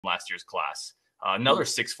last year's class. Another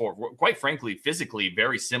 6'4", quite frankly, physically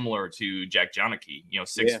very similar to Jack Janicki.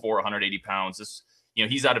 6'4", 180 pounds. This,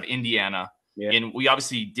 he's out of Indiana, and we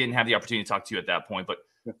obviously didn't have the opportunity to talk to you at that point. But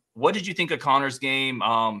what did you think of Connor's game?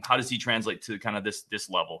 How does he translate to kind of this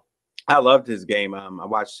level? I loved his game. I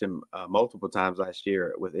watched him multiple times last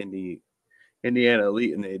year with Indiana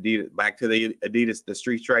Elite and the Adidas. Back to the Adidas, the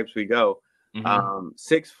Street Stripes we go.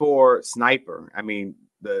 6'4" sniper. I mean,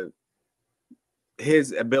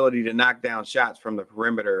 his ability to knock down shots from the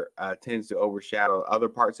perimeter tends to overshadow other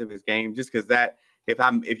parts of his game. Just because that,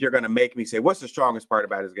 if you're going to make me say what's the strongest part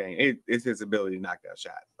about his game, it's his ability to knock down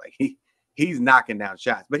shots. Like he's knocking down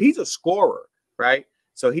shots, but he's a scorer, right?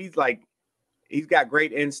 So he's got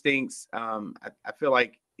great instincts. I feel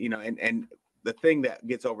like and the thing that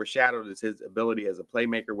gets overshadowed is his ability as a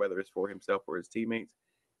playmaker, whether it's for himself or his teammates.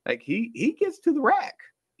 Like he gets to the rack.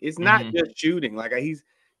 It's not just shooting. Like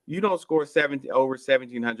you don't score over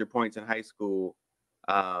 1,700 points in high school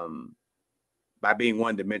by being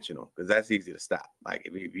one-dimensional, because that's easy to stop. Like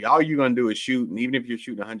if all you're gonna do is shoot, and even if you're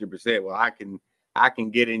shooting 100%, well, I can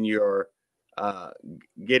get in your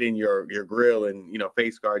grill and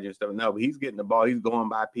face guard you and stuff. No, but he's getting the ball. He's going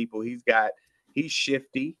by people. He's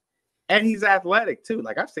shifty, and he's athletic too.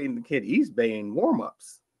 Like I've seen the kid East Bay in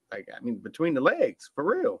warm-ups. Like I mean, between the legs, for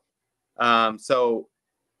real. So.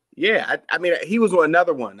 Yeah, I mean, he was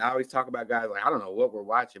another one. I always talk about guys like I don't know what we're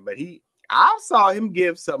watching, but I saw him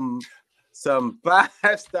give some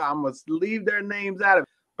 5-star. I'm gonna leave their names out of it,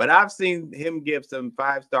 but I've seen him give some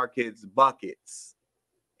 5-star kids buckets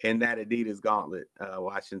in that Adidas gauntlet. Well,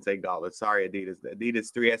 I shouldn't say gauntlet. Sorry,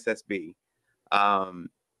 Adidas 3SSB.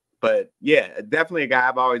 But yeah, definitely a guy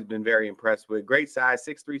I've always been very impressed with. Great size,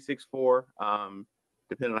 6'3", 6'4",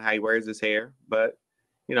 depending on how he wears his hair. But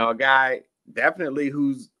a guy definitely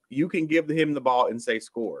you can give him the ball and say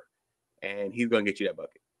score, and he's going to get you that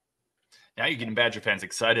bucket. Now you're getting Badger fans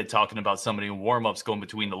excited talking about somebody in warm-ups going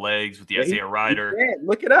between the legs with the Isaiah Rider.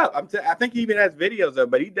 Look it up. I think he even has videos of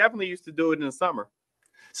it, but he definitely used to do it in the summer.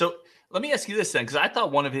 So let me ask you this then, because I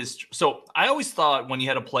thought one of his – so I always thought when you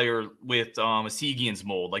had a player with Essegian's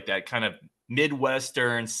mold, like that kind of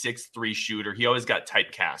Midwestern 6'3" shooter, he always got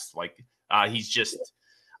typecast. Like he's just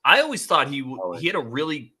 – I always thought he had a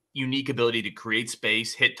really – unique ability to create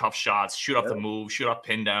space, hit tough shots, shoot off the move, shoot off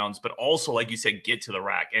pin downs, but also, like you said, get to the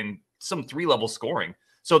rack and some 3-level scoring.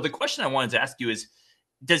 So the question I wanted to ask you is,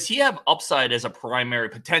 does he have upside as a primary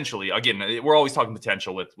potentially? Again, we're always talking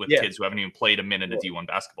potential with kids who haven't even played a minute of D1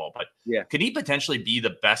 basketball, but could he potentially be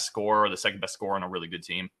the best scorer or the second best scorer on a really good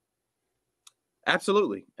team?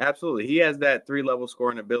 Absolutely. Absolutely. He has that 3-level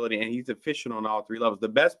scoring ability, and he's efficient on all 3 levels. The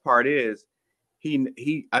best part is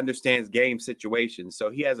he understands game situations, so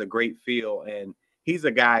he has a great feel, and he's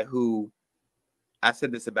a guy who, I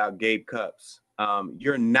said this about Gabe Cupps.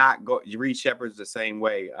 You're not going. Reed Shepard's the same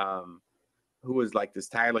way. Who is like this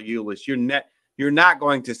Tyler Eulish? You're not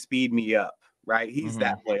going to speed me up, right? He's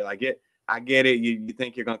that player. Like it. I get it. You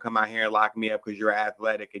think you're gonna come out here and lock me up because you're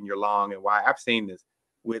athletic and you're long and wide. I've seen this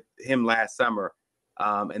with him last summer,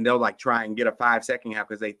 and they'll like try and get a 5-second half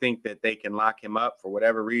because they think that they can lock him up for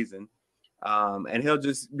whatever reason. And he'll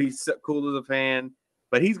just be so cool as a fan,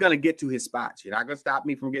 but he's going to get to his spots. You're not going to stop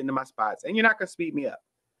me from getting to my spots, and you're not going to speed me up.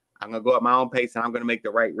 I'm going to go at my own pace, and I'm going to make the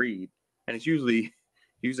right read. And it's usually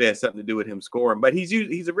has something to do with him scoring, but he's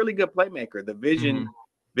a really good playmaker. The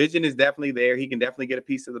vision is definitely there. He can definitely get a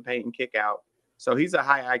piece of the paint and kick out. So he's a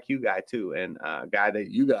high IQ guy too, and a guy that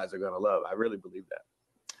you guys are going to love. I really believe that.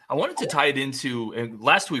 I wanted to tie it into, and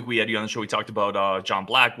last week we had you on the show. We talked about John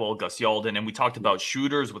Blackwell, Gus Yalden, and we talked about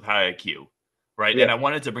shooters with high IQ, right? Yeah. And I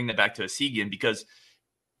wanted to bring that back to Essegian because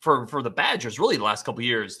for the Badgers, really the last couple of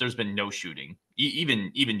years, there's been no shooting.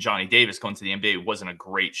 Even Johnny Davis going to the NBA wasn't a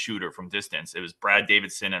great shooter from distance. It was Brad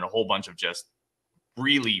Davidson and a whole bunch of just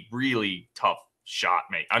really, really tough shot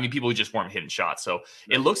make. I mean, people who just weren't hitting shots. So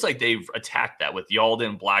it looks like they've attacked that with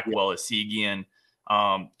Yalden, Blackwell, Essegian.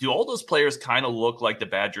 Do all those players kind of look like the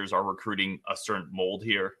Badgers are recruiting a certain mold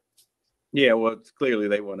here? Yeah, well, it's clearly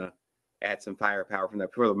they want to add some firepower from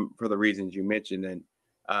that for the reasons you mentioned. And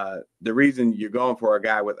the reason you're going for a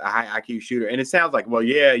guy with a high IQ shooter, and it sounds like, well,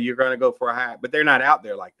 yeah, you're going to go for a high, but they're not out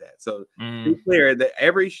there like that. So be clear that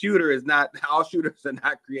every shooter is not, all shooters are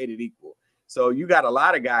not created equal. So you got a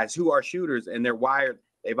lot of guys who are shooters and they're wired.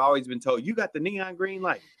 They've always been told, you got the neon green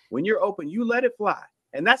light. When you're open, you let it fly.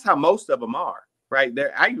 And that's how most of them are. Right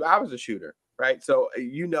there, I was a shooter, right? So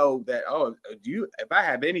you know that. Oh, if I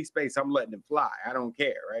have any space, I'm letting it fly. I don't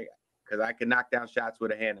care, right? Because I can knock down shots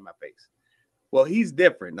with a hand in my face. Well, he's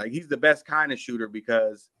different. Like he's the best kind of shooter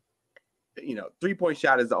because, 3-point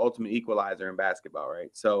shot is the ultimate equalizer in basketball, right?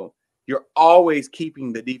 So you're always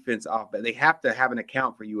keeping the defense off. But they have to have an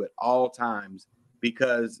account for you at all times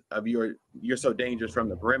because of you're so dangerous from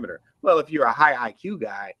the perimeter. Well, if you're a high IQ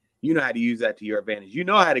guy, you know how to use that to your advantage. You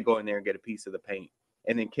know how to go in there and get a piece of the paint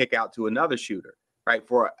and then kick out to another shooter, right?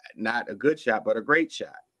 For not a good shot, but a great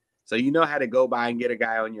shot. So you know how to go by and get a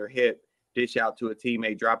guy on your hip, dish out to a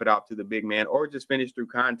teammate, drop it off to the big man, or just finish through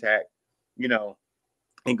contact,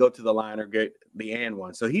 and go to the line or get the and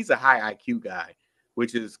one. So he's a high IQ guy,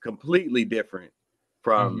 which is completely different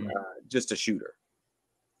from just a shooter.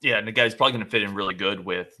 Yeah, and the guy's probably going to fit in really good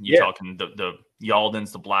with you talking the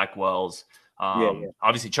Yaldens, the Blackwells.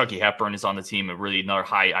 Obviously, Chucky Hepburn is on the team, another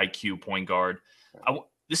high IQ point guard.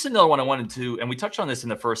 This is another one I wanted to, and we touched on this in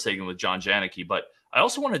the first segment with John Janicki, but I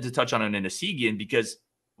also wanted to touch on an Essegian because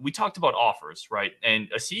we talked about offers, right? And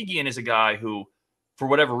Essegian is a guy who, for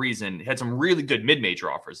whatever reason, had some really good mid-major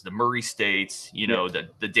offers. The Murray States,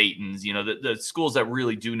 the Daytons, the schools that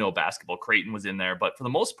really do know basketball. Creighton was in there, but for the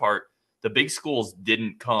most part, the big schools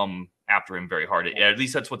didn't come after him very hard. At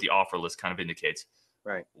least that's what the offer list kind of indicates.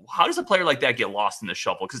 Right. How does a player like that get lost in the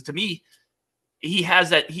shuffle? Because to me, he has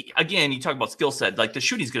that. You talk about skill set, like the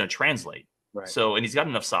shooting's going to translate. Right. So, and he's got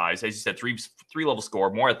enough size, as you said, three level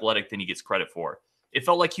score, more athletic than he gets credit for. It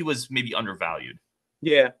felt like he was maybe undervalued.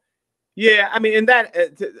 Yeah. I mean, and that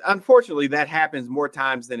unfortunately that happens more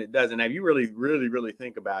times than it doesn't. If you really, really, really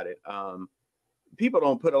think about it, people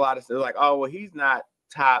don't put a lot of stuff like, oh, well, he's not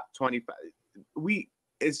top 25.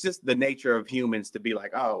 It's just the nature of humans to be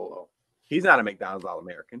like, oh, well, he's not a McDonald's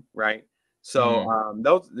All-American, right? So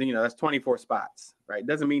those, that's 24 spots, right?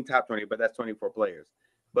 Doesn't mean top 20, but that's 24 players.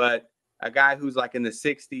 But a guy who's like in the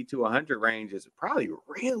 60 to 100 range is probably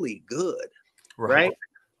really good, right?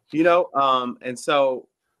 And so,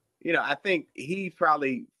 I think he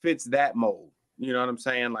probably fits that mold. You know what I'm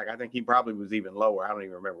saying? Like, I think he probably was even lower. I don't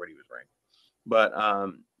even remember what he was ranked. But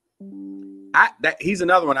he's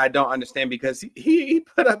another one I don't understand because he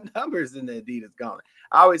put up numbers in the Adidas Gauntlet.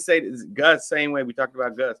 I always say this, Gus, same way we talked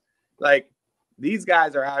about Gus. Like, these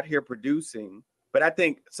guys are out here producing, but I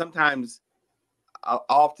think sometimes,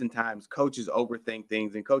 oftentimes, coaches overthink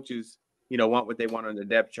things, and coaches, want what they want on the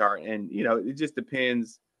depth chart, and it just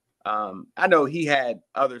depends. I know he had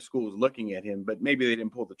other schools looking at him, but maybe they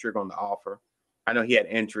didn't pull the trigger on the offer. I know he had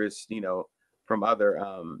interest, from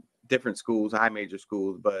other different schools, high major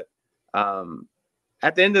schools, but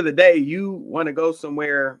at the end of the day, you want to go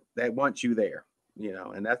somewhere that wants you there,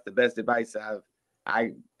 and that's the best advice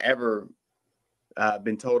I ever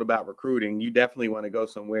been told about recruiting. You definitely want to go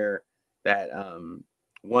somewhere that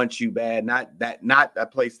wants you bad, not a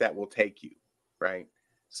place that will take you, right?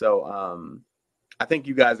 So I think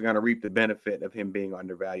you guys are going to reap the benefit of him being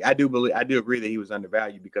undervalued. I do agree that he was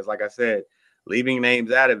undervalued because, like I said, leaving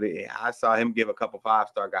names out of it, I saw him give a couple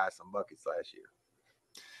 5-star guys some buckets last year.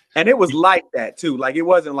 And it was like that too. Like, it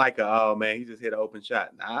wasn't like, oh man, he just hit an open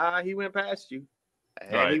shot. Nah, he went past you.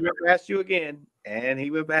 And he went past you again. And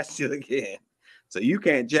he went past you again. So you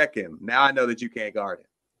can't check him. Now I know that you can't guard him.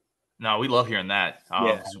 No, we love hearing that.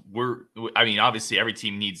 Obviously every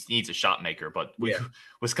team needs a shot maker, but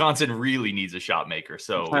Wisconsin really needs a shot maker.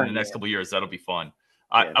 So in the next couple of years, that'll be fun.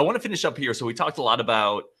 I want to finish up here. So we talked a lot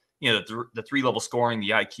about, the 3-level scoring, the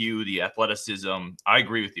IQ, the athleticism. I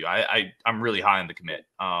agree with you. I'm really high on the commit.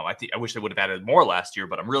 I wish they would have added more last year,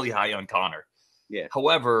 but I'm really high on Connor. Yeah.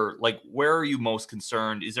 However, like, where are you most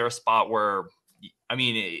concerned? Is there a spot where,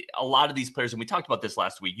 a lot of these players, and we talked about this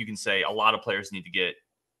last week, you can say a lot of players need to get,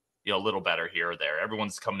 a little better here or there.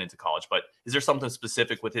 Everyone's coming into college, but is there something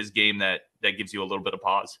specific with his game that gives you a little bit of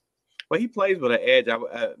pause? Well, he plays with an edge.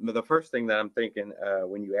 The first thing that I'm thinking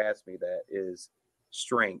when you ask me that is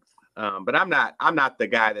strength. But I'm not the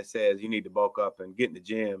guy that says you need to bulk up and get in the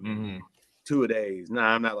gym 2 a days. No,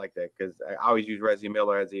 I'm not like that because I always use Reggie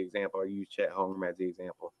Miller as the example. Or use Chet Holmgren as the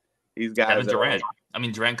example. These guys. Kevin Durant.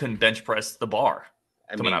 Durant couldn't bench press the bar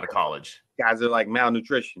coming out of college. Guys are like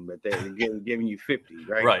malnutrition, but they're giving you 50,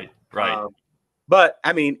 right? Right. But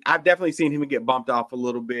I've definitely seen him get bumped off a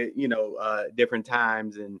little bit, different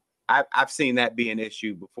times, and I've seen that be an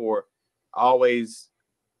issue before. Always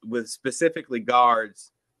with specifically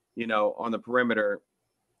guards, on the perimeter,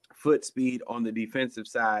 foot speed on the defensive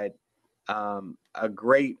side. A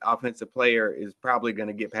great offensive player is probably going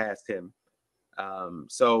to get past him.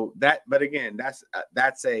 But again,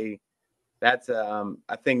 that's a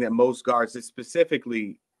thing that most guards,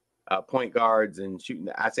 specifically point guards and shooting,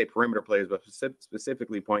 I say perimeter players, but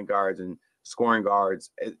specifically point guards and scoring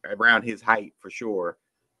guards around his height for sure.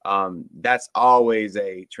 That's always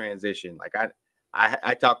a transition. Like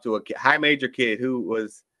I talked to a high major kid who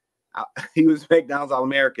was he was McDonald's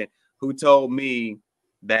All-American, who told me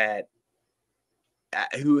that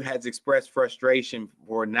who has expressed frustration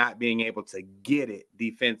for not being able to get it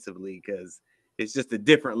defensively because it's just a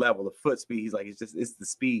different level of foot speed. He's like, it's the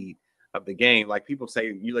speed of the game. Like people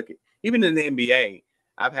say, you look at even in the NBA,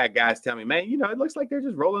 I've had guys tell me, man, it looks like they're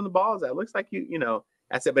just rolling the balls out. It looks like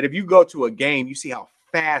I said, but if you go to a game, you see how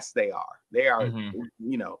fast they are. They are,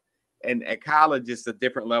 and at college, it's a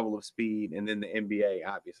different level of speed. And then the NBA,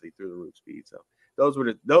 obviously, through the roof speed. So those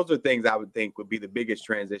are things I would think would be the biggest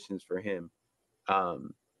transitions for him.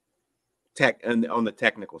 Tech and on the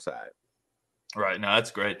technical side. Right. No,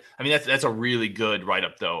 that's great. I mean, that's a really good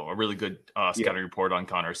write-up, though. A really good scouting report on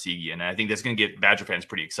Connor Essegian. And I think that's going to get Badger fans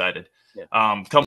pretty excited. Yeah. Come